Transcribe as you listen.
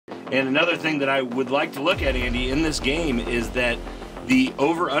And another thing that I would like to look at, Andy, in this game is that the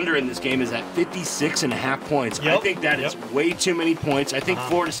over-under in this game is at 56.5 points. Yep. I think that is way too many points. I think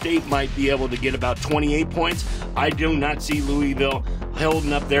Florida State might be able to get about 28 points. I do not see Louisville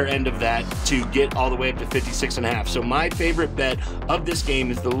holding up their end of that to get all the way up to 56.5. So my favorite bet of this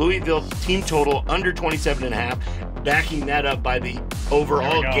game is the Louisville team total under 27.5, backing that up by the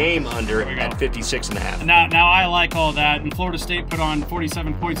overall game under at 56.5. Now I like all that. And Florida State put on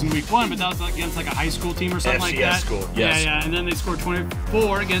 47 points in week 1, but that was against like a high school team or something like that. School, yes. Yeah. And then they scored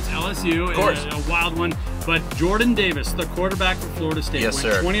 24 against LSU. Of course. A wild one. But Jordan Davis, the quarterback for Florida State,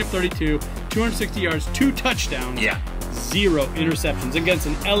 went 20 of 32, 260 yards, 2 touchdowns. 0 interceptions against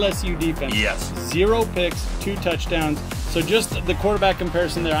an LSU defense. 0 picks, 2 touchdowns. So just the quarterback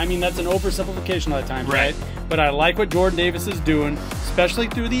comparison there, I mean, that's an oversimplification a lot of times, right? But I like what Jordan Davis is doing, especially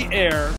through the air.